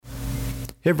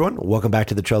Hey everyone, welcome back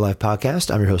to the Trail Life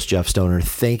Podcast. I'm your host, Jeff Stoner.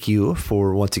 Thank you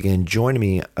for once again joining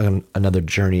me on another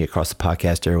journey across the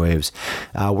podcast airwaves.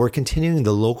 We're continuing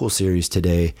the local series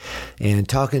today and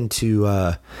talking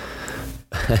to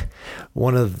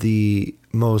one of the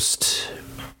most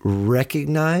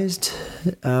recognized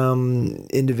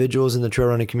individuals in the trail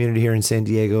running community here in San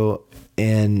Diego.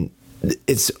 And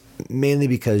it's mainly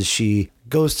because she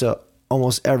goes to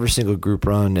almost every single group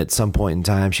run at some point in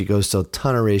time. She goes to a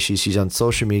ton of races. She's on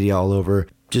social media all over,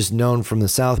 just known from the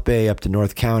South Bay up to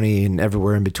North County and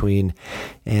everywhere in between.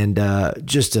 And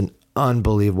just an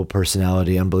unbelievable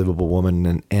personality, unbelievable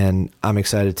woman. And I'm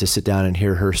excited to sit down and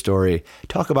hear her story,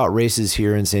 talk about races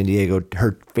here in San Diego,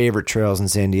 her favorite trails in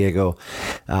San Diego.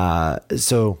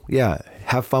 So yeah,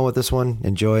 have fun with this one.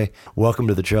 Enjoy. Welcome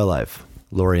to the Trail Life,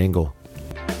 Lori Engle.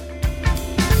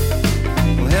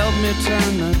 Help me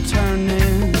turn the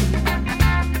turning.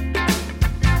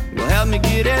 Well, help me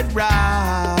get it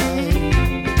right.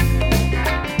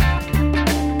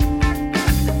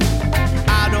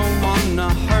 I don't wanna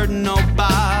hurt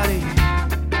nobody.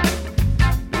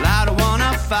 Well, I don't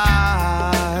wanna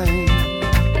fight.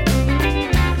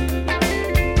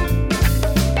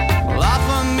 Well,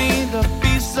 offer me the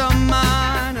peace of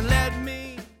mind and let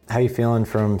me. How you feeling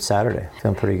from Saturday?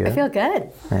 Feeling pretty good? I feel good.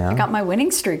 Yeah. I got my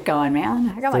winning streak going,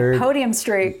 man. I got my podium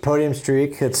streak. Podium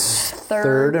streak. It's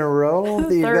third in a row.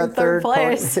 Third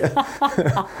place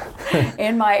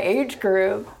in my age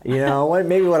group. You know what?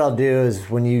 Maybe what I'll do is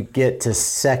when you get to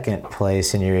second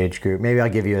place in your age group, maybe I'll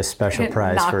give you a special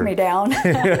prize knock for me down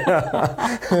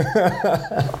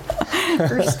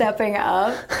for stepping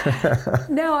up.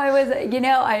 No,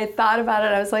 I thought about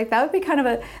it. I was like, that would be kind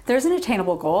of there's an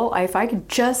attainable goal. If I could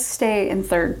just stay in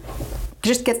third.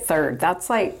 Just get third.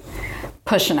 That's like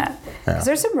pushing it. Because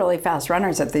there's some really fast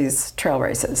runners at these trail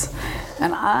races.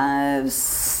 And I've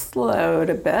slowed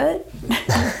a bit.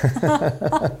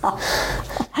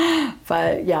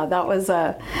 But yeah, it was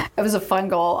a fun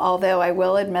goal. Although I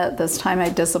will admit this time I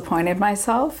disappointed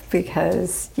myself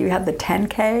because you had the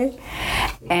 10K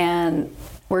and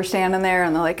we're standing there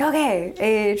and they're like, okay,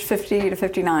 age 50 to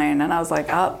 59. And I was like,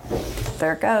 oh,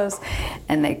 there it goes.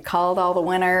 And they called all the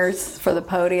winners for the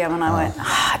podium and I went,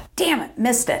 damn it,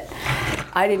 missed it.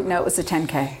 I didn't know it was a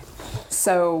 10K.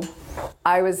 So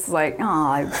I was like,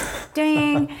 oh,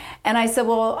 dang. And I said,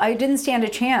 well, I didn't stand a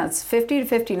chance. 50 to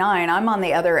 59, I'm on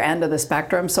the other end of the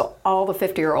spectrum, so all the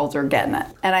 50-year-olds are getting it.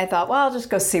 And I thought, well, I'll just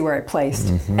go see where I placed.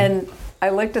 Mm-hmm. And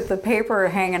I looked at the paper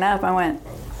hanging up. I went,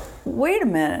 wait a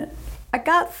minute. I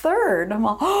got third. I'm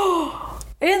all, oh,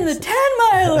 in the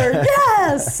 10-miler,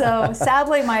 yes! So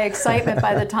sadly, my excitement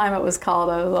by the time it was called,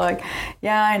 I was like,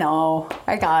 yeah, I know.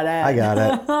 I got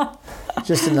it.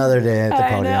 Just another day at the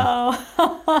podium.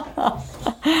 I know.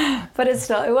 But it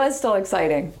was still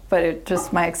exciting.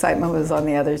 But my excitement was on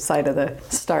the other side of the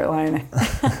start line.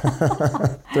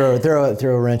 throw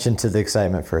a wrench into the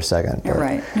excitement for a second. But,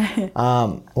 right.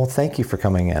 Well, thank you for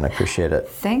coming in. I appreciate it.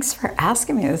 Thanks for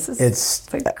asking me. This is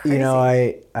like crazy. You know,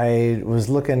 I was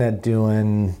looking at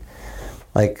doing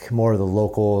like more of the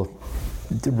local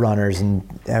runners, and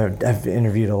I've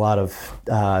interviewed a lot of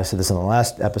I said this in the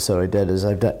last episode I did, is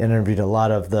I've interviewed a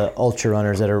lot of the ultra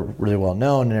runners that are really well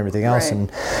known and everything else. Right.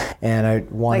 and I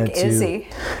wanted like Izzy.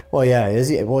 Well, yeah,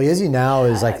 Izzy now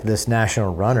is like this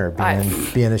national runner,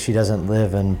 being that she doesn't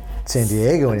live in San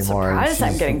Diego anymore. I'm surprised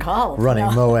I'm getting called. Running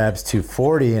Moab's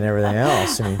 240 and everything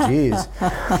else. I mean, geez.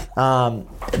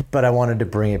 But I wanted to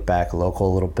bring it back local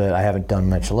a little bit. I haven't done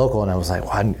much local, and I was like,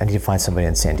 well, I need to find somebody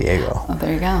in San Diego. Oh,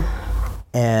 there you go.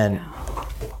 And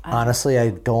honestly, I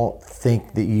don't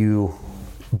think that you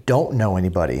don't know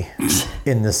anybody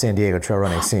in the San Diego trail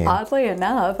running scene. Oddly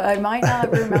enough, I might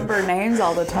not remember names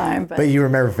all the time, but you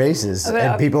remember faces,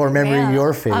 and people remembering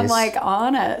your face. I'm like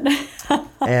on it.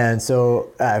 And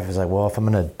so I was like, well, if I'm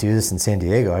going to do this in San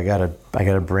Diego, I gotta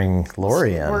bring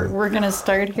Lori in. We're gonna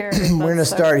start here. We're gonna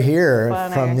start here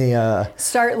from the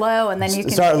start low, and then you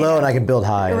can start low, and I can build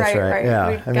high. Right, that's right.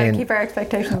 Yeah, we gotta keep our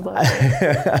expectations low.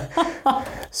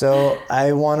 So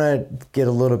I want to get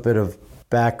a little bit of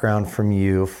background from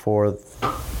you for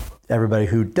everybody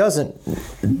who doesn't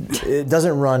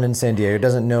run in San Diego,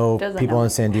 doesn't know people in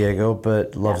San Diego,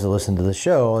 but loves to listen to the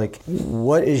show. Like,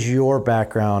 what is your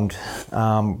background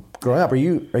growing up? Are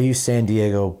you San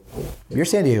Diego? You're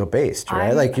San Diego based,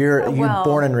 right? Like you're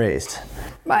born and raised.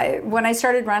 When I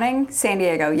started running, San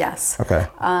Diego, yes. Okay.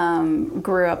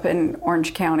 Grew up in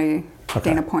Orange County,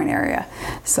 Dana Point area,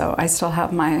 so I still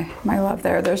have my love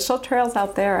there. There's still trails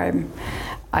out there.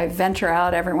 I venture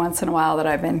out every once in a while that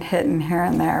I've been hitting here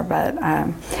and there, but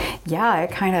I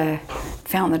kind of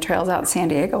found the trails out in San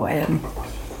Diego way, and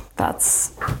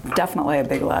that's definitely a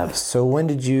big love. So when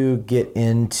did you get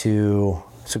into,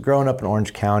 so growing up in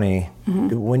Orange County,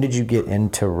 when did you get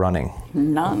into running?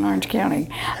 Not in Orange County.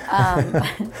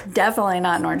 Definitely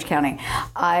not in Orange County.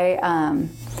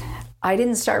 I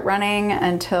didn't start running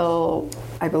until,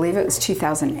 I believe it was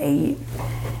 2008.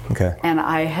 Okay. And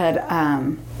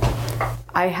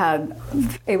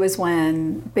it was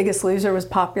when Biggest Loser was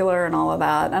popular and all of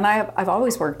that. And I've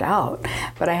always worked out,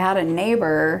 but I had a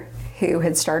neighbor who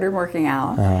had started working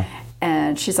out,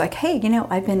 and she's like, hey,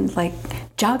 I've been like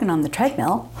jogging on the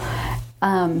treadmill,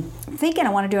 thinking I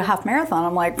want to do a half marathon.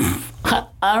 I'm like,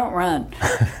 I don't run.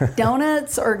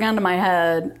 Donuts or gun to my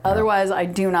head, otherwise I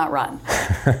do not run.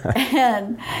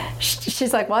 And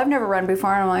she's like, well, I've never run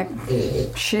before. And I'm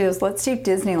like, she is, let's do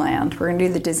Disneyland. We're going to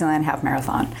do the Disneyland half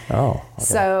marathon. Oh, okay.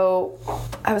 So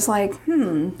I was like,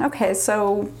 okay,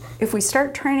 so if we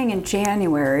start training in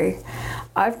January,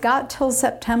 I've got till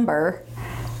September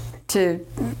to,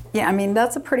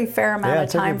 that's a pretty fair amount of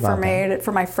time for me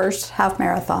for my first half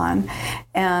marathon.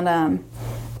 And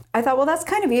I thought, well, that's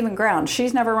kind of even ground.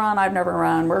 She's never run, I've never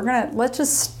run. Let's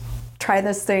just try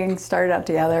this thing, start it out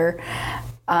together.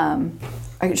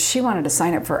 She wanted to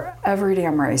sign up for every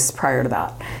damn race prior to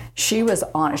that. She was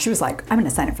on it. She was like, I'm going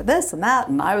to sign up for this and that.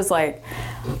 And I was like,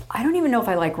 I don't even know if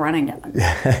I like running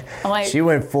yet. I'm like, she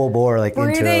went full bore, like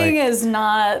breathing is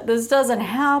not, this doesn't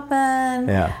happen.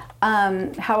 Yeah.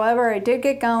 However, I did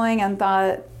get going and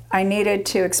thought I needed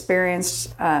to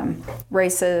experience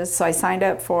races. So I signed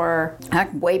up for,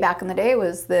 way back in the day,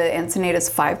 was the Encinitas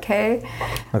 5K.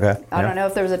 Okay. I don't know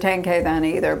if there was a 10K then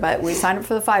either, but we signed up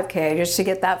for the 5K just to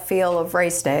get that feel of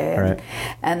race day. Right.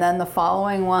 And then the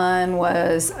following one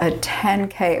was a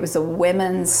 10K. It was a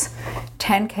women's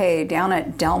 10K down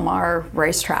at Del Mar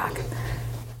Racetrack.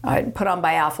 I'd put on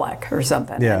by Affleck or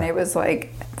something. Yeah. And it was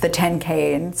like the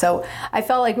 10K. And so I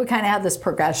felt like we kind of had this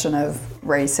progression of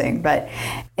racing. But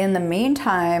in the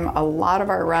meantime, a lot of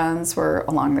our runs were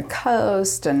along the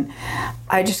coast. And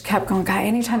I just kept going, God,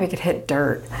 anytime I could hit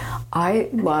dirt. I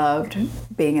loved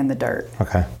being in the dirt.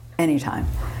 Okay. Anytime.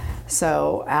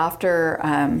 So after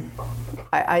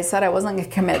I said I wasn't going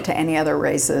to commit to any other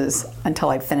races until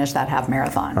I finished that half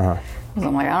marathon. Because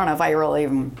I'm like, I don't know if I really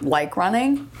even like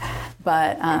running.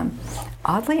 But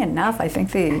oddly enough, I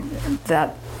think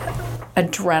that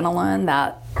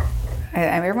adrenaline,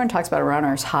 everyone talks about a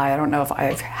runner's high. I don't know if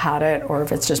I've had it or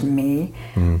if it's just me.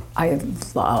 I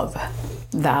love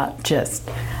that just,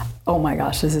 oh my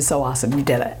gosh, this is so awesome. You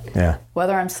did it. Yeah.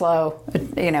 Whether I'm slow,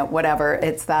 whatever,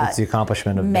 it's the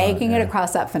accomplishment of making it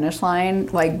across that finish line,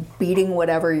 like beating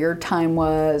whatever your time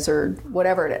was or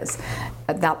whatever it is.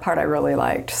 That part I really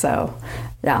liked. So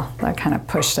yeah, that kind of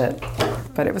pushed it.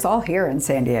 But it was all here in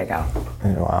San Diego.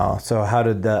 Wow. So how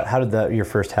did your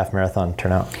first half marathon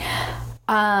turn out?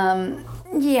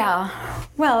 Yeah.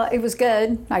 Well, it was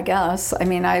good, I guess. I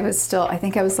mean, I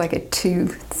think I was like a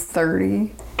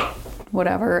 2:30.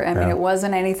 Whatever. I mean, it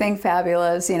wasn't anything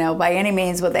fabulous, by any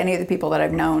means with any of the people that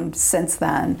I've known since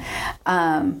then.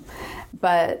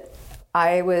 But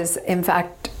I was, in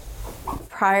fact,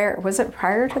 prior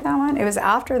to that one? It was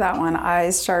after that one I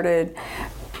started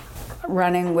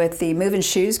running with the Move and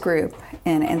Shoes group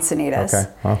in Encinitas.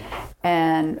 Okay. Huh.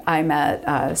 And I met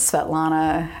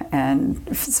Svetlana, and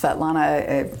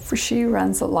Svetlana, she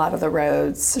runs a lot of the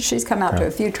roads. She's come out to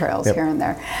a few trails here and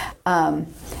there.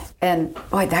 And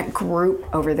boy, that group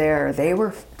over there, they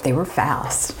were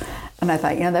fast. And I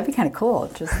thought, that'd be kind of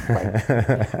cool. Just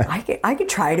like, I could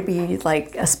try to be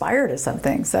like, aspire to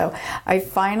something. So I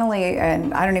finally,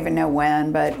 and I don't even know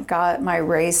when, but got my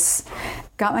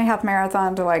half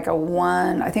marathon to like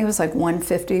I think it was like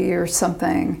 150 or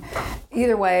something.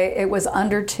 Either way, it was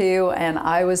under 2 and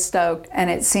I was stoked. And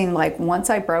it seemed like once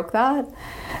I broke that,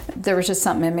 there was just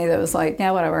something in me that was like,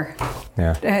 yeah, whatever.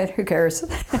 Yeah. Who cares?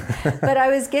 But I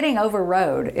was getting over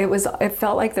road. It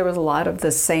felt like there was a lot of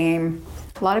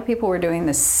people were doing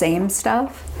the same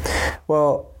stuff.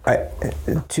 Well,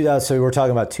 so we're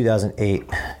talking about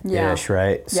 2008-ish,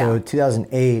 right? So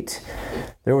 2008,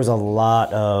 there was a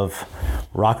lot of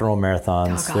rock and roll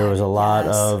marathons. There was a lot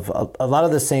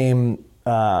of the same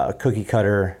cookie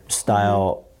cutter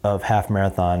style of half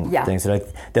marathon things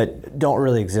that don't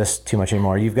really exist too much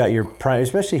anymore. You've got your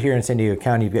especially here in San Diego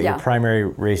County, you've got your primary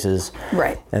races,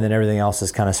 right? And then everything else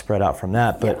is kind of spread out from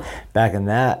that. But back in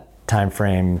that time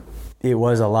frame, it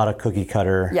was a lot of cookie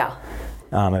cutter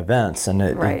events, and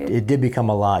it did become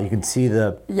a lot. You can see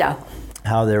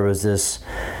how there was this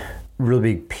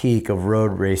really big peak of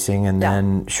road racing, and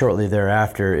then shortly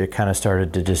thereafter it kind of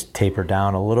started to just taper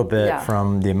down a little bit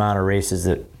from the amount of races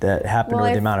that happened, or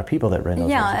the amount of people that ran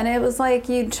those races. And it was like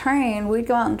we'd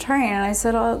go out and train, and I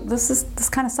said, this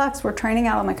kind of sucks. We're training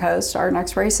out on the coast. Our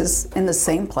next race is in the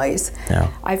same place.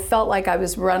 I felt like I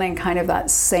was running kind of that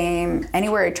same,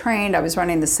 anywhere I trained, I was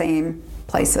running the same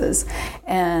places.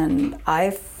 And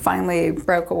I finally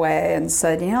broke away and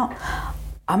said,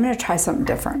 I'm going to try something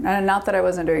different. And not that I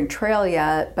wasn't doing trail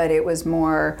yet, but it was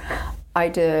more, I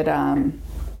did,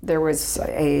 there was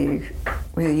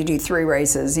you do 3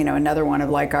 races, another one of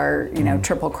like our,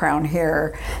 Triple Crown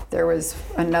here. There was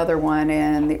another one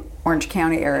in the Orange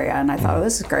County area, and I thought,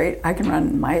 this is great. I can run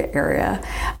in my area.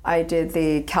 I did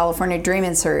the California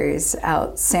Dreamin' Series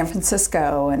out San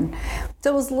Francisco, and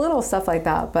there was little stuff like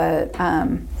that. But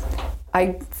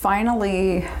I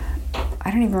finally,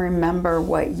 I don't even remember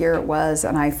what year it was,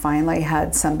 and I finally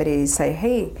had somebody say,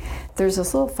 hey, there's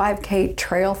this little 5K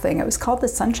trail thing. It was called the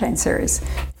Sunshine Series.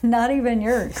 Not even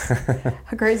yours.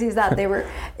 How crazy is that?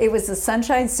 It was the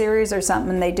Sunshine Series or something,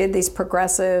 and they did these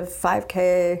progressive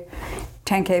 5K,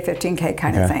 10K, 15K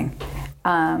kind of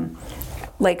thing.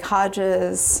 Lake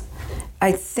Hodges.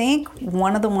 I think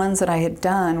one of the ones that I had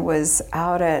done was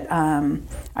out at,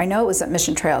 I know it was at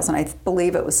Mission Trails, and I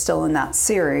believe it was still in that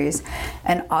series.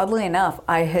 And oddly enough,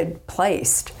 I had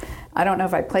placed. I don't know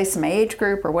if I placed in my age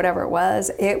group or whatever it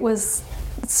was. It was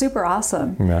super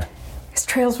awesome. Yeah. Because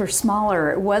trails were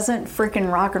smaller. It wasn't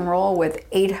freaking rock and roll with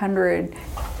 800,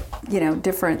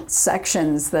 different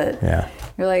sections that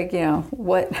you're like,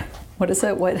 what is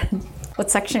it? What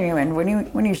section are you in?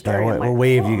 When you start? What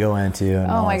wave you go into?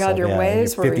 And oh my God, your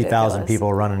waves were 50,000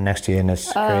 people running next to you, and it's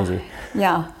crazy.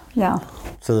 Yeah.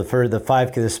 So the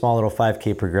 5K, the small little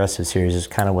 5K progressive series is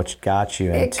kind of what got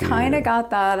you into. It kind of got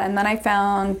that, and then I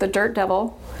found the Dirt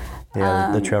Devil.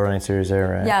 Yeah, the trail running series there,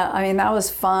 right? Yeah, I mean, that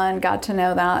was fun. Got to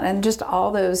know that, and just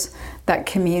all that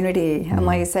community. And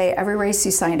like I say, every race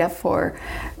you signed up for,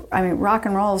 I mean, rock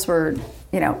and rolls were,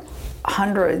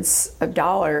 hundreds of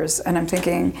dollars, and I'm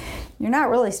thinking, you're not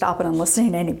really stopping and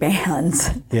listening to any bands.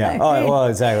 Yeah. Well,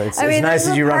 exactly. It's nice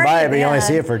as you run by it, but you only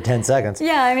see it for 10 seconds.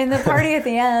 Yeah, I mean, the party at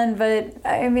the end, but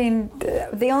I mean,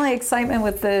 the only excitement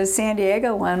with the San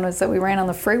Diego one was that we ran on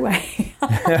the freeway.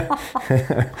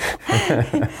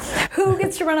 Who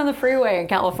gets to run on the freeway in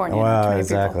California? Wow,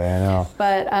 exactly. I know.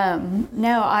 But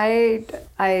no,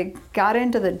 I got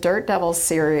into the Dirt Devil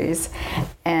series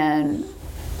and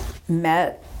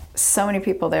met so many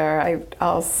people there.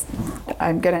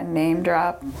 I'm gonna name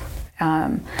drop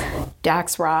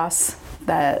Dax Ross,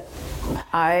 that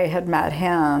I had met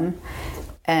him,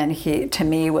 and he to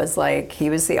me was like, he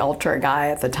was the ultra guy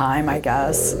at the time, I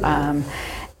guess,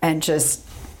 and just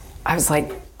I was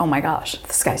like, oh my gosh,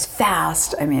 this guy's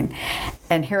fast. I mean,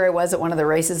 and here I was at one of the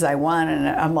races I won, and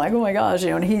I'm like, oh my gosh,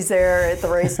 and he's there at the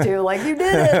race too, like, you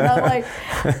did it. And I'm like,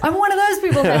 I'm one of those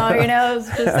people now, it's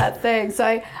just that thing. So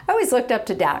I always looked up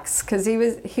to Dax, because he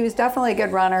was definitely a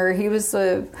good runner. He was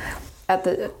at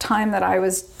the time that I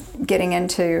was getting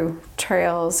into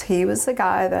trails, he was the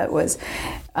guy that was,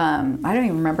 I don't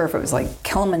even remember if it was like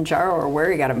Kilimanjaro or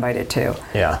where he got invited to.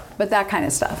 Yeah. But that kind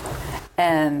of stuff.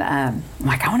 And I'm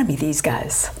like, I want to be these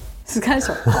guys. These guys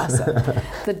are awesome.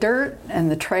 The dirt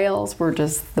and the trails were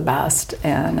just the best.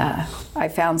 And I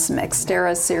found some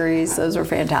Xterra series. Those were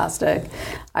fantastic.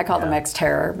 I call them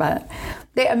Xterra, but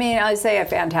I say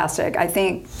fantastic. I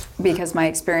think because my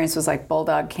experience was like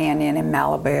Bulldog Canyon in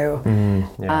Malibu.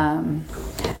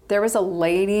 There was a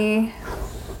lady,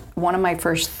 one of my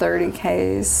first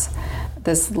 30Ks,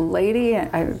 this lady,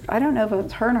 I don't know if it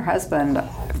was her and her husband,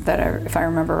 if I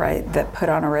remember right, that put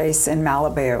on a race in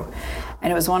Malibu.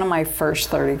 And it was one of my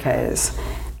first 30Ks.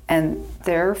 And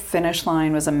their finish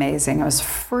line was amazing. I was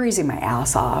freezing my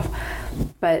ass off.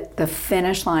 But the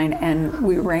finish line, and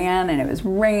we ran, and it was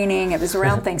raining. It was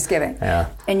around Thanksgiving.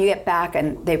 And you get back,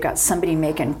 and they've got somebody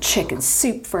making chicken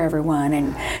soup for everyone.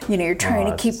 And, you're trying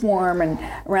to keep warm and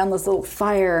around this little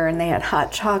fire, and they had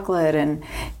hot chocolate. And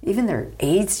even their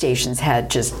aid stations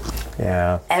had just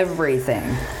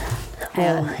everything.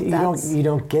 Well, you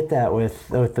don't get that with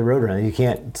the Roadrunner. You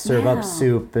can't serve up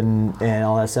soup and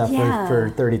all that stuff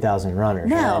for 30,000 runners.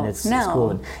 No, and it's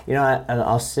cool. And,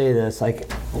 I'll say this, like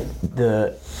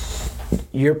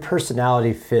your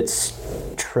personality fits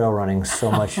trail running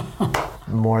so much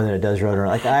more than it does road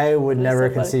running. Like, I would never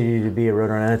consider you to be a road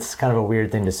runner. And it's kind of a weird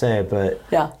thing to say, but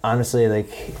honestly, like,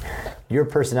 your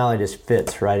personality just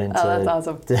fits right into that's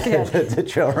awesome. the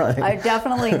trail running. I'm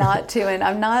definitely not too, and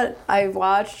I'm not. I've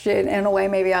watched it in a way.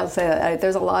 Maybe I'll say that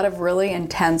there's a lot of really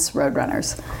intense road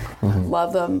runners.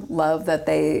 Love them. Love that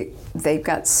they've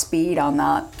got speed on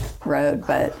that road.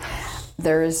 But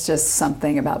there is just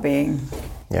something about being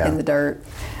in the dirt.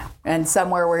 And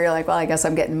somewhere where you're like, well, I guess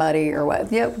I'm getting muddy or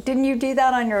what. Yeah, didn't you do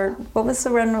that on what was the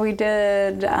run we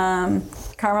did?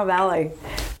 Carmel Valley.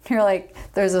 You're like,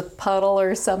 there's a puddle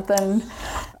or something.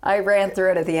 I ran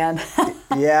through it at the end.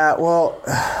 Yeah, well,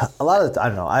 a lot of I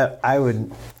don't know. I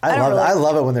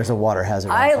love it when there's a water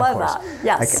hazard. I love that.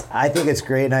 Yes. I think it's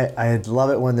great, and I love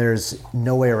it when there's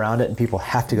no way around it and people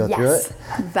have to go through it.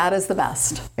 That is the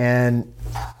best. And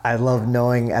I love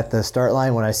knowing at the start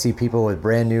line when I see people with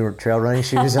brand new trail running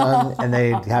shoes on and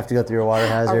they have to go through a water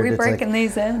hazard. Are we breaking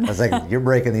these in? I was like, you're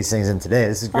breaking these things in today.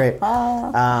 This is great.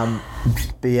 But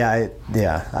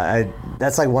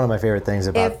that's like one of my favorite things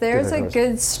about. If there's a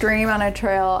good stream on a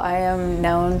trail, I am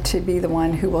known to be the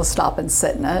one who will stop and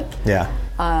sit in it. Yeah.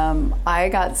 I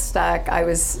got stuck. I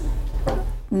was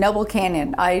Noble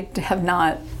Canyon. I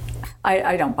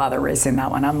don't bother racing that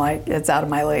one. I'm like, it's out of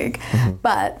my league. Mm-hmm.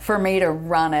 But for me to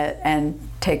run it and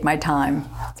take my time,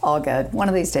 it's all good. One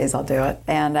of these days I'll do it.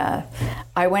 And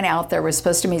I went out there, was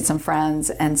supposed to meet some friends,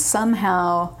 and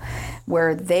somehow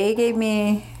where they gave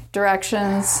me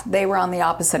directions, they were on the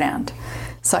opposite end.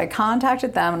 So I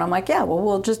contacted them and I'm like, yeah, well,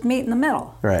 we'll just meet in the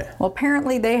middle. Right. Well,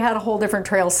 apparently they had a whole different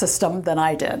trail system than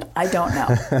I did. I don't know.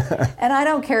 And I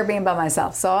don't care being by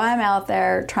myself. So I'm out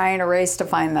there trying to race to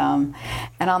find them.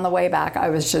 And on the way back, I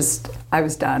was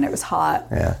done. It was hot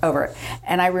over it.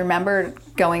 And I remember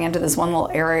going into this one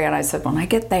little area and I said, when I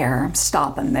get there, I'm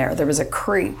stopping there. There was a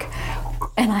creek.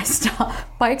 And I stopped.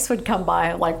 Bikes would come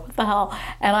by, like, what the hell?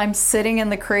 And I'm sitting in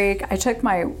the creek. I took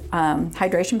my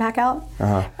hydration pack out,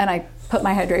 and I put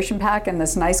my hydration pack in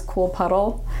this nice cool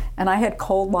puddle, and I had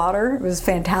cold water. It was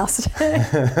fantastic.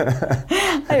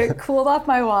 I cooled off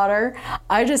my water.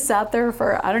 I just sat there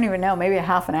for, I don't even know, maybe a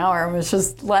half an hour and was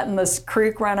just letting this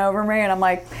creek run over me. And I'm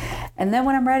like, and then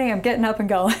when I'm ready, I'm getting up and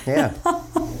going. Yeah.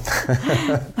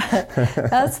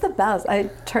 That's the best.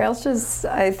 Trails just,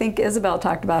 I think Isabel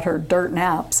talked about her dirt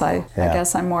naps. I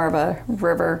guess I'm more of a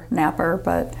river napper,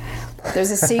 but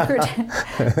there's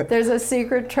a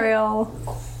secret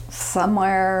trail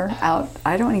somewhere out.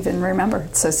 I don't even remember.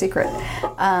 It's so secret.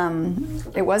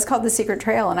 It was called the Secret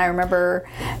Trail, and I remember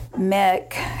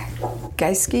Mick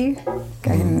Geiske.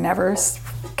 I never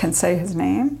can say his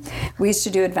name. We used to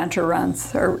do adventure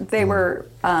runs, or they were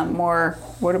more,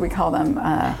 what do we call them?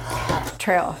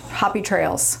 Hoppy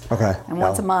trails. Okay. And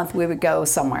once a month we would go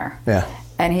somewhere. Yeah.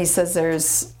 And he says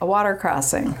there's a water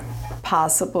crossing,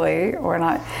 possibly or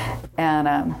not. And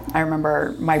I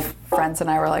remember my friends and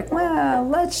I were like, well,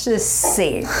 let's just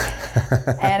see.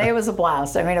 And it was a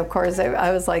blast. I mean, of course,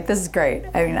 I was like, this is great.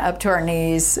 I mean, up to our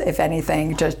knees, if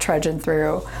anything, just trudging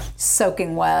through,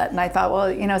 soaking wet. And I thought, well,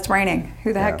 it's raining.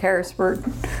 Who the heck cares? We're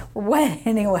wet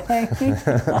anyway.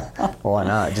 Well, why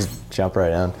not? Just jump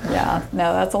right in. Yeah,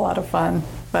 no, that's a lot of fun.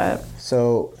 But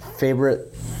so, favorite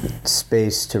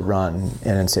space to run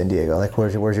in San Diego? Like,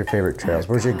 where's your favorite trails?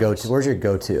 Where's your go-to? Where's your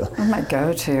go-to? Where's my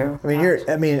go-to? I mean,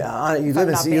 you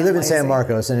live in San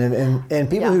Marcos, and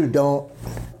people who don't.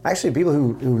 Actually, people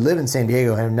who live in San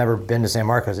Diego have never been to San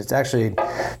Marcos. It's actually,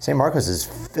 San Marcos is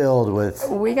filled with.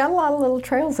 We got a lot of little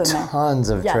trails in there. Tons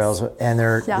of trails, and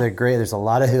they're great. There's a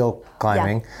lot of hill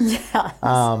climbing.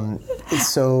 Yeah.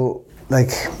 So, like,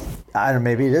 I don't know,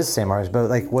 maybe it is San Marcos, but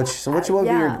like, what would be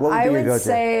your go-to? I would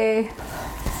say,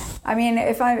 I mean,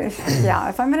 if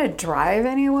I'm going to drive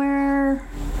anywhere,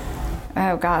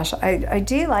 oh gosh, I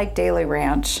do like Daly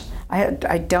Ranch.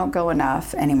 I don't go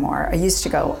enough anymore. I used to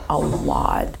go a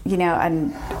lot,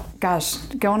 and gosh,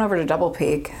 going over to Double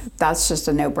Peak, that's just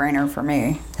a no-brainer for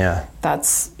me. Yeah.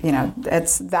 That's,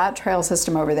 it's that trail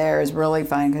system over there is really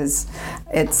fun because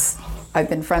I've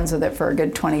been friends with it for a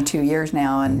good 22 years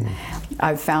now, and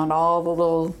I've found all the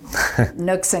little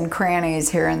nooks and crannies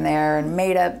here and there and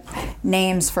made up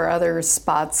names for other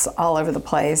spots all over the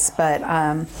place. But,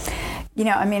 I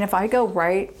mean, if I go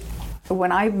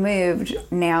when I moved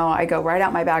now, I go right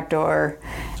out my back door,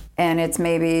 and it's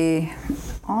maybe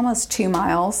almost 2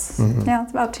 miles. Mm-hmm. Yeah,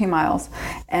 it's about 2 miles.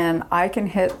 And I can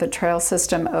hit the trail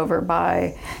system over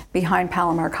behind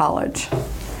Palomar College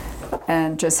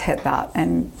and just hit that.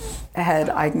 And ahead,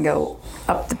 I can go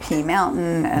up the P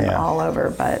Mountain and all over.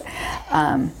 But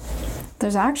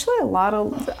there's actually a lot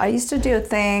of, I used to do a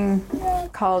thing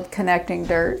called Connecting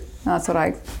Dirt. That's what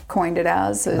I coined it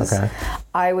as.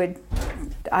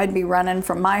 I'd be running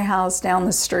from my house down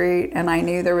the street, and I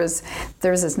knew there was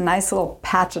this nice little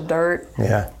patch of dirt.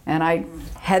 Yeah. And I'd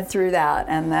head through that,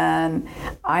 and then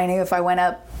I knew if I went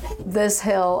up this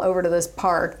hill over to this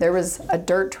park, there was a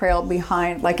dirt trail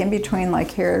behind, like in between, like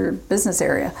here, business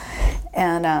area,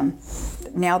 and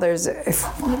now there's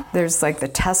like the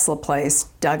Tesla place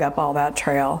dug up all that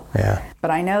trail. Yeah.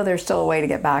 But I know there's still a way to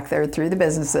get back there through the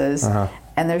businesses.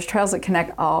 And there's trails that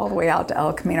connect all the way out to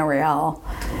El Camino Real.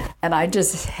 And I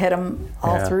just hit them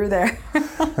all through there.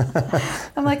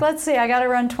 I'm like, let's see, I got to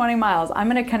run 20 miles. I'm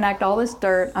going to connect all this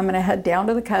dirt. I'm going to head down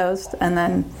to the coast and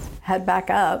then head back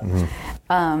up.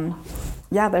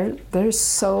 There's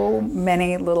so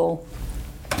many little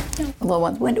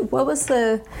ones. What was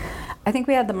I think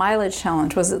we had the mileage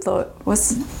challenge. Was it it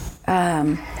was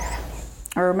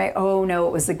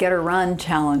the Get or Run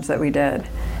challenge that we did.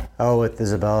 Oh, with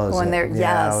Isabella's. With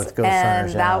Ghost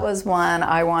Runners, that was one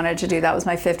I wanted to do. That was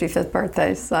my 55th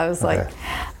birthday. So I was like,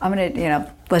 I'm going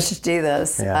to, let's just do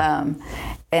this. Yeah.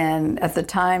 And at the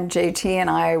time, JT and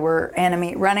I were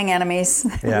running enemies.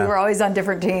 Yeah. We were always on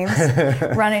different teams,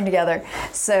 running together.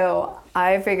 So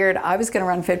I figured I was going to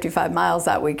run 55 miles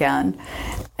that weekend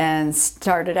and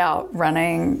started out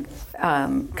running,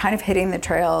 kind of hitting the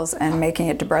trails and making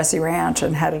it to Bressy Ranch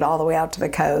and headed all the way out to the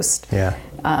coast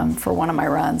for one of my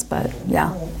runs. But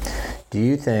yeah. Do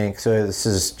you think, so this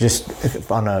is just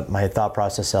on my thought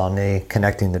process on the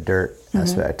connecting the dirt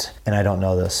aspect, and I don't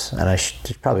know this, and I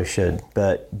probably should,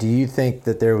 but do you think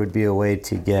that there would be a way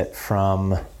to get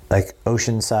from like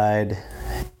Oceanside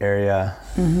area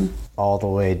all the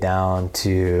way down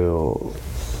to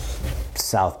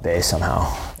South Bay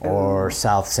somehow, or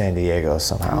South San Diego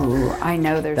somehow? Ooh, I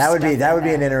know there's that would be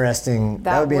an interesting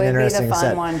fun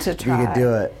set. one to try. You could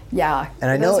do it. Yeah. And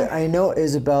I know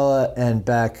Isabella and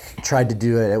Beck tried to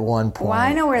do it at one point. Well,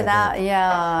 I know where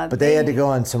but they had to go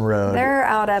on some road. They're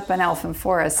out up in Elfin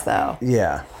Forest though.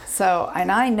 Yeah. So, and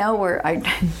I know where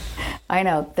I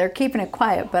know they're keeping it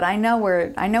quiet, but I know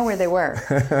where they were.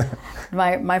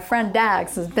 My friend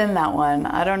Dax has been that one.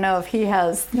 I don't know if he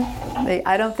has.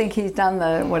 I don't think he's done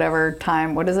the whatever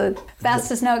time. What is it?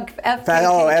 Fastest no FKT.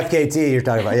 FKT you're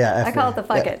talking about. Yeah. I call it the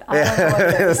fuck it. I don't know what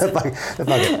it is. the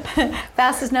fuck it.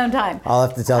 Fastest known time. I'll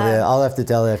have to tell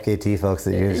the FKT folks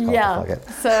that you just call it the fuck it.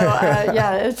 So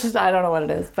it's just I don't know what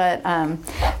it is, but I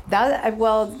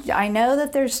know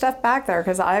that there's stuff back there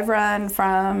because I've run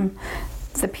from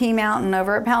the P Mountain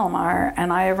over at Palomar,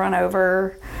 and I have run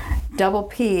over Double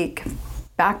Peak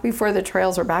back before the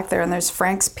trails were back there, and there's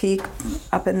Frank's Peak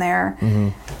up in there.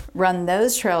 Run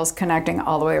those trails connecting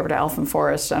all the way over to Elfin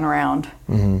Forest and around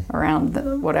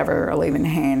whatever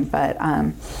Olevenhain. But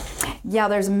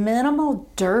there's minimal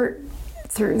dirt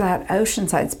through that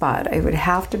Oceanside spot. It would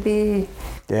have to be.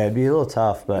 Yeah, it'd be a little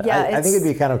tough, but I think it'd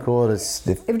be kind of cool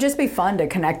it would just be fun to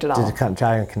connect it all. To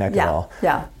try and connect it all.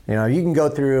 Yeah. You can go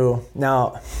through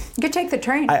now. You could take the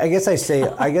train. I guess I say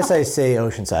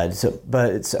Oceanside. So,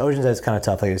 but Oceanside's kind of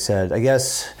tough, like you said. I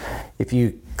guess if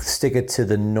you stick it to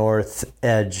the north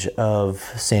edge of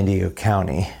San Diego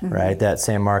County, right? That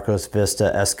San Marcos Vista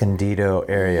Escondido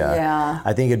area. Yeah.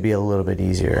 I think it'd be a little bit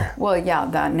easier. Well, yeah.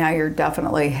 Now you're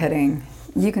definitely hitting.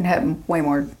 You can hit way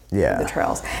more of the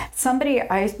trails.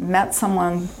 I met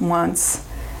someone once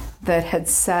that had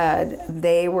said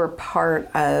they were part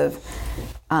of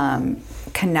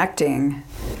connecting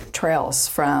trails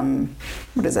from,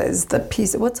 what's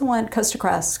the one, Coast to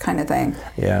Crest kind of thing.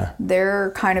 Yeah.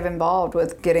 They're kind of involved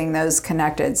with getting those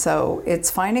connected. So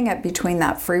it's finding it between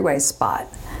that freeway spot.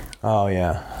 Oh,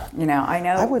 yeah. I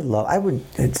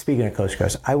know. Speaking of Coast to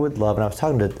Crest, I would love, and I was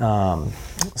talking to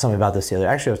somebody about this the other day.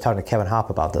 Actually, I was talking to Kevin Hopp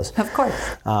about this. Of course,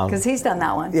 because he's done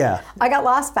that one. Yeah. I got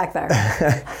lost back there.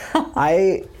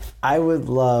 I would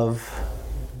love,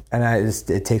 and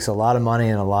it takes a lot of money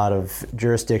and a lot of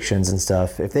jurisdictions and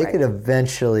stuff, if they could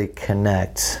eventually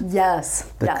connect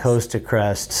the Coast to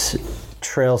Crest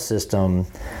trail system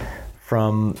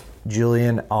from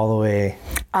Julian all the way.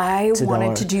 I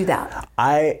wanted to do that.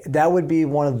 That would be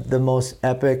one of the most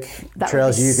epic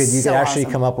trails you could actually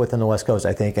come up with on the West Coast,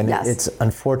 I think. And it's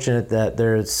unfortunate that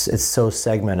it's so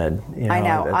segmented. I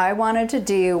know. I wanted to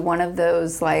do one of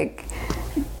those I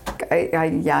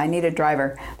need a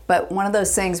driver, but one of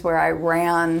those things where I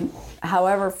ran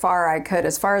however far I could,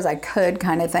 as far as I could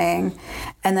kind of thing,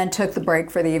 and then took the break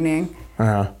for the evening.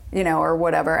 Or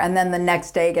whatever, and then the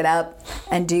next day get up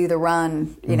and do the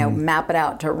run, map it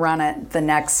out to run it the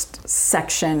next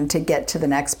section to get to the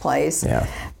next place. Yeah.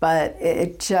 But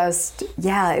it just,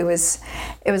 it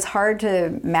was hard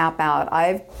to map out.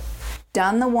 I've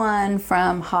done the one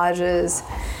from Hodges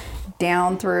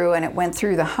down through, and it went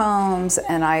through the homes,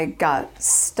 and I got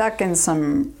stuck in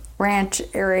some ranch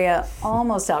area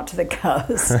almost out to the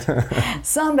coast.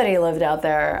 Somebody lived out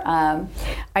there.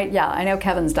 I know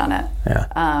Kevin's done it. Yeah.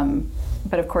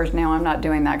 But of course now I'm not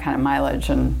doing that kind of mileage,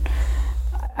 and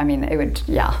I mean it would.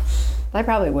 Yeah. I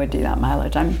probably would do that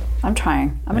mileage. I'm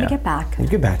trying. I'm going to get back. You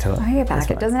get back to it. I'm going to get back.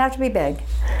 It doesn't have to be big.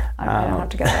 I don't have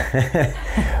to go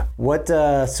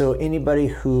there. So anybody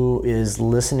who is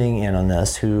listening in on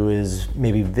this, who is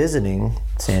maybe visiting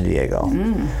San Diego,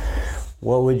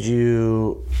 what would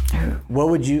you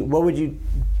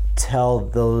tell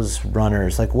those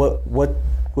runners? Like what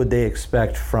would they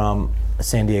expect from a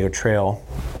San Diego trail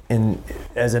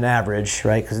as an average,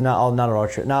 right? Because not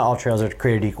all trails are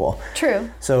created equal. True.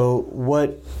 So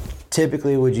what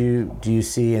typically do you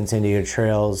see in San Diego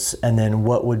trails, and then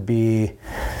what would be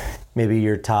maybe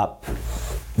your top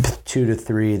 2 to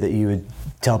 3 that you would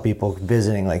tell people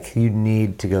visiting, like, you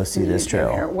need to go see this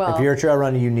trail? Well, if you're a trail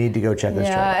runner, you need to go check this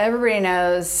trail. Yeah, everybody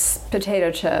knows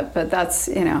Potato Chip, but that's,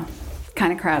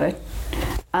 kind of crowded.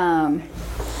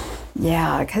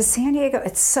 Yeah, because San Diego,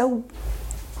 it's so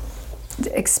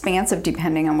expansive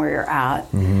depending on where you're at.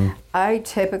 I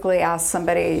typically ask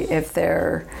somebody if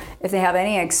they have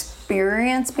any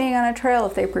experience being on a trail,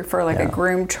 if they prefer like a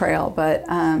groomed trail. But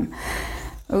I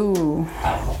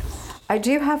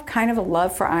do have kind of a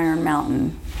love for Iron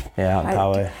Mountain. Yeah, on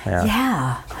Poway.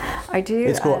 Yeah, I do.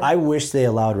 It's cool. I wish they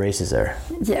allowed races there.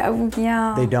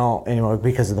 Yeah. They don't anymore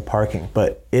because of the parking,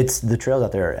 but the trails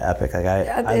out there are epic. Like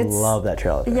I love that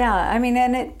trail out there. Yeah, I mean,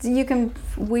 and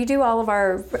we do all of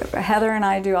our, Heather and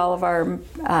I do all of our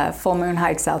full moon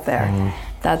hikes out there.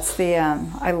 That's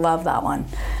I love that one.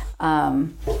 I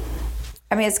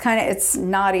mean, it's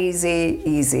not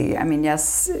easy. I mean,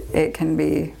 yes, it can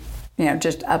be,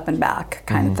 just up and back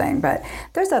kind of thing. But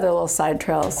there's other little side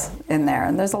trails in there,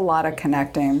 and there's a lot of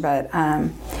connecting. But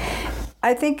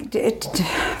I think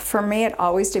for me, it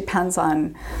always depends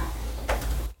on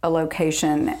a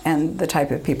location and the type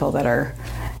of people that are,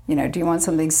 do you want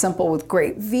something simple with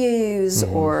great views,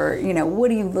 or,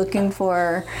 what are you looking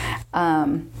for?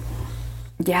 I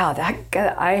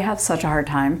have such a hard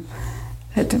time.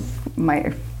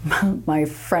 My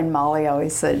friend Molly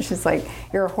always said, she's like,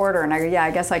 you're a hoarder. And I go, yeah, I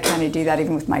guess I kind of do that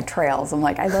even with my trails. I'm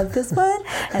like, I love this one,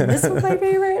 and this one's my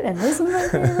favorite, and this one's my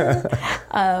favorite.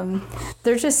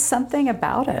 There's just something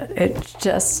about it.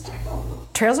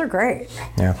 Trails are great.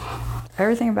 Yeah.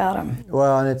 Everything about them.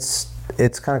 Well, and it's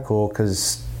kind of cool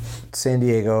because San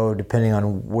Diego, depending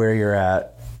on where you're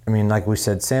at, I mean, like we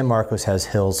said, San Marcos has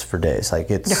hills for days. Like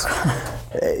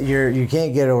you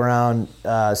can't get around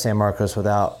San Marcos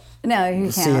without you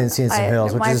can't. Seeing some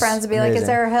hills. My friends would be like, "Is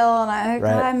there a hill?" And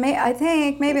I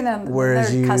think maybe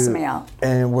they're cussing me out.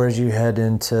 And whereas you head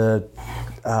into,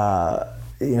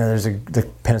 there's the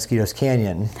Penasquitos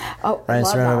Canyon, right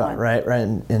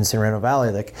in Sereno Valley,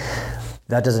 like.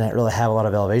 That doesn't really have a lot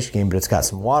of elevation gain, but it's got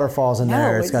some waterfalls in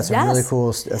there. It's got some really cool.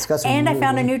 It's got some. And I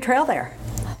found a new trail there.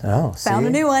 Oh, found a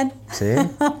new one. See.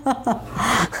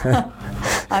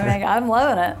 I mean, I'm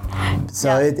loving it.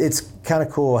 So it's kind of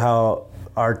cool how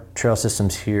our trail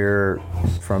systems here,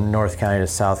 from North County to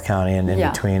South County and in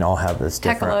between, all have this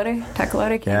different.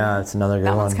 Tecolote. Yeah, it's another good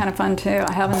one. That one's kind of fun too.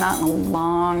 I haven't that in a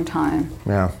long time.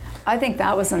 Yeah. I think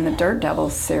that was in the Dirt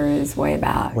Devils series way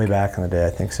back. Way back in the day, I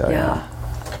think so. Yeah.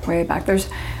 Way back. There's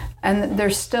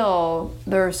so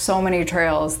many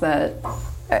trails that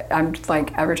I'm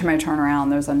like, every time I turn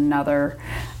around, there's another.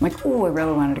 I'm like, oh, I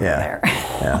really wanted to go there.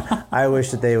 Yeah. I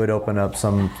wish that they would open up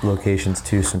some locations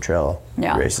to some trail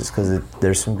races, because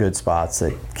there's some good spots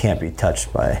that can't be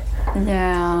touched by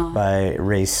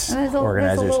race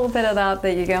organizers. There's a little bit of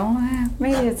that you go,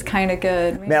 maybe it's kind of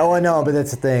good. No, but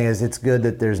that's the thing, is it's good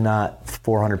that there's not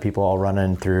 400 people all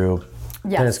running through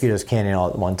Penasquitos Canyon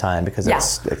all at one time, because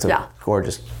it's a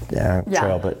gorgeous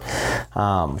trail, but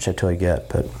which I totally get.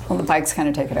 But the bikes kind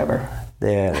of take it over.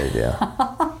 Yeah, they do.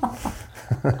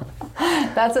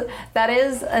 That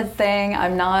is a thing.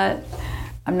 I'm not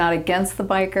against the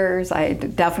bikers.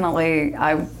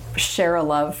 I share a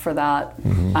love for that.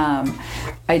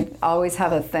 I always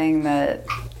have a thing that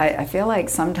I feel like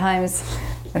sometimes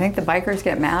I think the bikers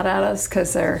get mad at us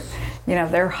because they're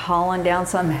hauling down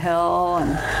some hill,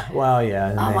 and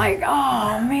I'm like,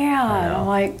 oh man, I'm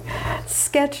like,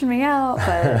 sketching me out,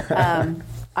 but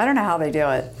I don't know how they do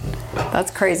it.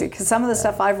 That's crazy, because some of the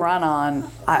stuff I've run on,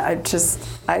 I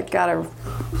gotta,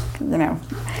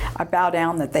 I bow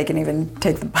down that they can even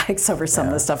take the bikes over some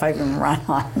of the stuff I've even run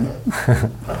on.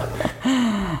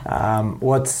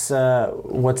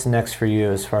 What's next for you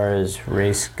as far as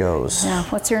race goes? Yeah,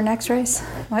 what's your next race?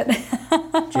 What?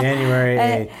 January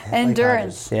 8th.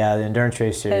 Endurance. The Endurance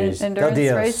Race Series. Endurance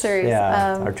Race Series.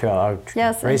 Yeah, our trail.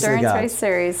 Yes, Race Endurance Race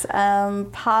Series.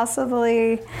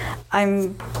 Possibly,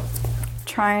 I'm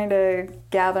trying to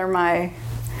gather my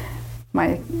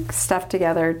stuff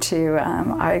together to.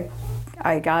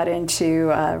 I got into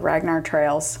Ragnar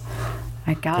Trails. I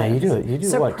I got Yeah, it. you do it. You do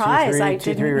Surprise, what? I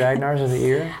Two, three didn't- Ragnars of the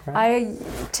year? Right? I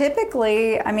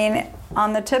typically,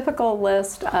 on the typical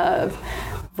list of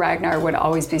Ragnar would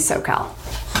always be SoCal.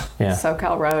 Yeah.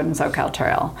 SoCal Road and SoCal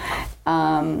Trail.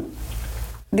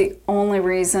 The only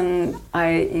reason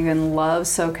I even love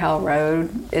SoCal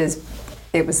Road is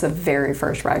it was the very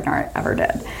first Ragnar I ever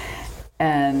did.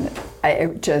 And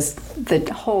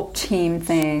the whole team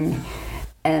thing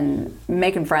and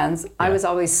making friends, I was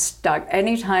always stuck.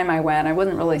 Anytime I went, I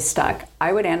wasn't really stuck.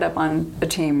 I would end up on a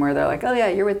team where they're like, oh yeah,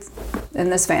 you're in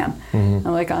this van. Mm-hmm.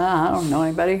 I'm like, I don't know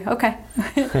anybody. Okay.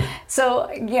 So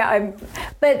yeah,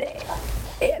 but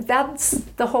that's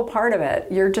the whole part of it.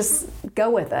 You're just go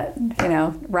with it.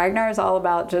 Ragnar is all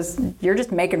about you're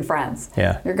just making friends.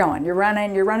 Yeah. You're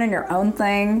running your own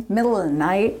thing, middle of the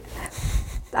night.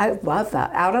 I love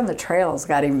that. Out on the trails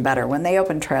got even better. When they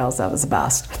opened trails, that was the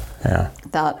best. Yeah.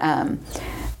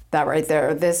 That right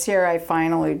there. This year I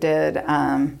finally did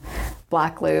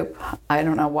Black Loop. I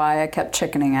don't know why I kept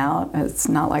chickening out. It's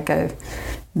not like I've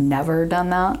never done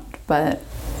that, but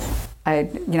I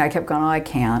kept going, I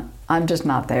can't. I'm just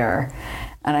not there.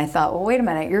 And I thought, well, wait a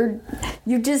minute,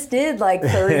 you just did like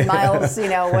 30 miles,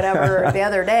 whatever the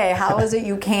other day. How is it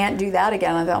you can't do that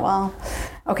again? I thought, well,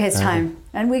 okay, it's time.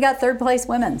 And we got third place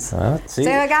women's. So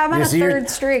I'm on a third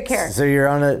streak here. So you're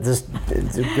on it's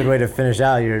a good way to finish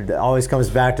out. It always comes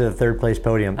back to the third place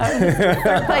podium.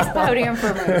 Third place podium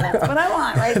for me. That's what I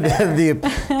want right there. the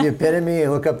epitome,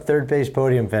 look up third place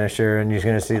podium finisher and you're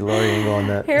going to see Lori Engle on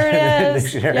that. Here it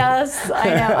is. Yes, I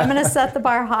know. I'm going to set the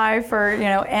bar high for,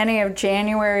 any of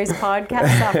January's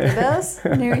podcasts after this.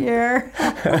 New year.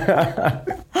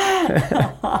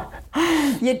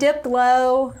 You dipped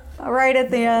low right at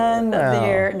the end of the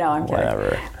year. No, I'm kidding.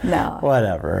 Whatever. No.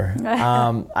 Whatever.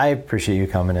 I appreciate you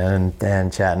coming in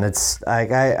and chatting. It's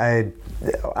like I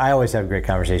always have great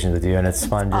conversations with you, and it's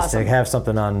fun just to have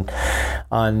something on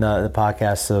the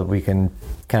podcast so we can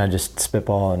kind of just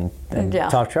spitball and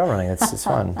talk trail running. It's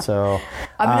fun. So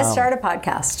I'm going to start a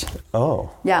podcast.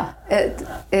 Oh. Yeah,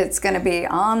 it's going to be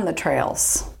on the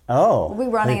trails. Oh. We'll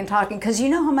be running and talking, because you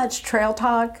know how much trail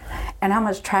talk and how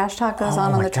much trash talk goes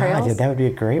on the trails? Yeah, that would be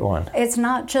a great one. It's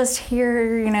not just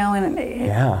here, and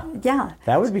yeah.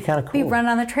 That would be kind of cool. We run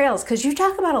on the trails, because you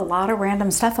talk about a lot of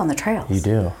random stuff on the trails. You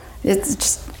do. It's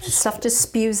just stuff just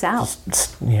spews out.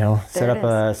 Set up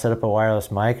a wireless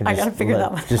mic and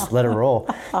just let it roll.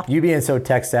 You being so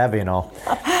tech savvy and all,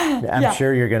 I'm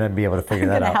sure you're going to be able to figure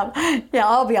that out.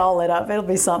 I'll be all lit up. It'll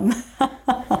be something.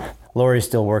 Lori's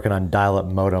still working on dial-up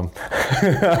modem.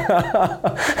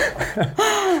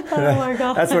 Oh my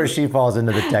God. That's where she falls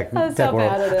into the tech world.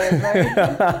 Bad it is,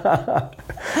 right?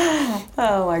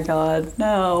 Oh my God.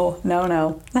 No.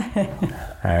 All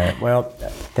right. Well,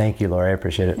 thank you, Lori. I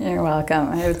appreciate it. You're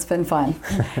welcome. It's been fun.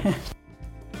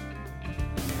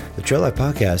 The Trail Life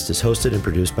Podcast is hosted and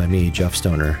produced by me, Jeff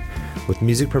Stoner, with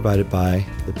music provided by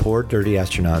The Poor Dirty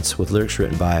Astronauts, with lyrics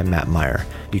written by Matt Meyer.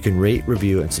 You can rate,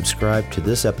 review, and subscribe to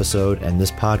this episode and this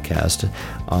podcast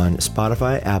on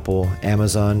Spotify, Apple,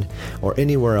 Amazon, or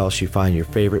anywhere else you find your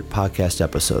favorite podcast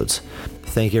episodes.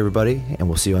 Thank you, everybody, and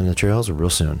we'll see you on the trails real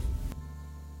soon.